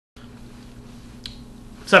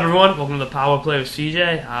What's up, everyone? Welcome to the Power Play with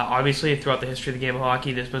CJ. Obviously, throughout the history of the game of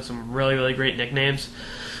hockey, there's been some really, really great nicknames,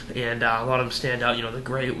 and a lot of them stand out. You know, the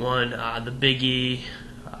Great One, the Big E,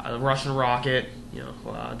 the Russian Rocket,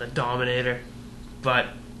 the Dominator. But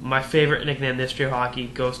my favorite nickname in the history of hockey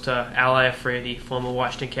goes to Iafrate, former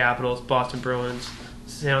Washington Capitals, Boston Bruins,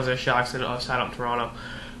 San Jose Sharks, and side up Toronto.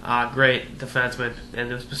 Great defenseman, and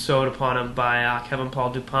it was bestowed upon him by Kevin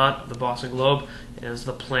Paul Dupont of the Boston Globe, and it was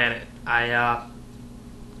the Planet. I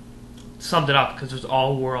summed it up because it was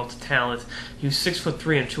all-world talent. He was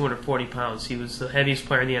 6'3" and 240 pounds. He was the heaviest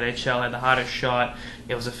player in the NHL, had the hardest shot,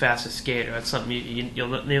 and was the fastest skater. That's something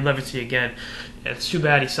you'll never see again. And it's too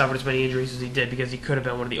bad he suffered as many injuries as he did, because he could have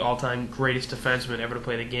been one of the all-time greatest defensemen ever to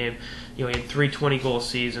play the game. He had 3 20-goal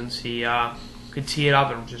seasons. He could tee it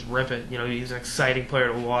up and just rip it. He was an exciting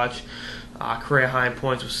player to watch. Career high in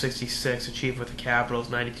points was 66, achieved with the Capitals,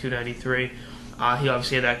 92-93. He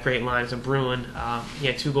obviously had that great line as a Bruin. He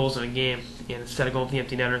had 2 goals in a game, and instead of going for the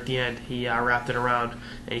empty netter at the end, he wrapped it around,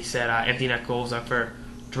 and he said empty net goals are for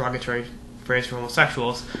derogatory phrase for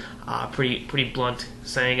homosexuals. Pretty blunt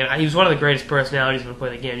saying. And he was one of the greatest personalities when he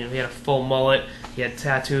played the game. He had a full mullet. He had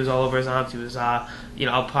tattoos all over his arms. He was out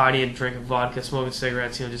partying, drinking vodka, smoking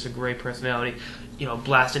cigarettes. Just a great personality.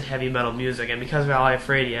 Blasting heavy metal music. And because of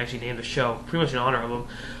Iafrate, he actually named the show pretty much in honor of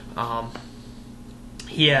him.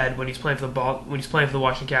 He had, when he's playing for the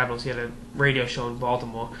Washington Capitals, he had a radio show in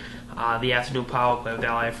Baltimore, the Afternoon Power Play with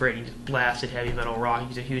Iafrate. He just blasted heavy metal rock.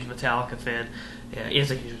 He's a huge Metallica fan.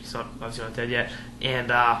 He's obviously not dead yet. And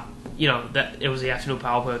that it was the Afternoon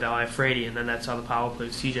Power Play with Iafrate, and then that's how the Power Play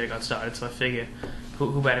with CJ got started. So I figure,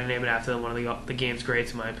 who better to name it after than one of the game's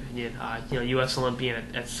greats, in my opinion. U.S. Olympian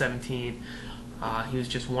at 17. He was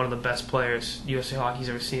just one of the best players USA Hockey's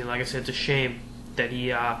ever seen. Like I said, it's a shame that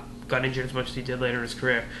he got injured as much as he did later in his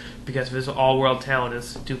career because of his all-world talent.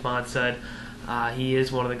 As Dupont said, he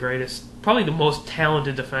is one of the greatest, probably the most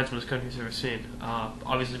talented defenseman this country's ever seen.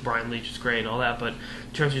 Obviously, Brian Leach is great and all that, but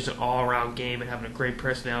in terms of just an all-around game and having a great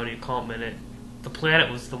personality and compliment it, the Planet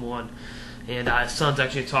was the one. And his son's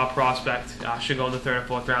actually a top prospect. Should go in the 3rd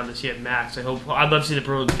or 4th round this year at max. I'd love to see the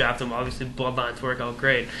Bruins draft him. Obviously, bloodlines work out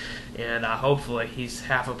great. And hopefully he's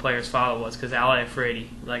half a player's father was, because Iafrate,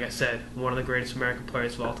 like I said, one of the greatest American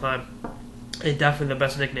players of all time. And definitely the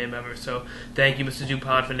best nickname ever. So thank you, Mr.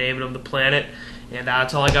 Dupont, for naming him the Planet. And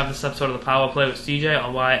that's all I got for this episode of the Power Play with CJ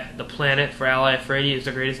on why the Planet for Iafrate is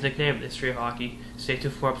the greatest nickname in the history of hockey. Stay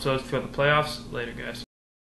tuned for more episodes throughout the playoffs. Later, guys.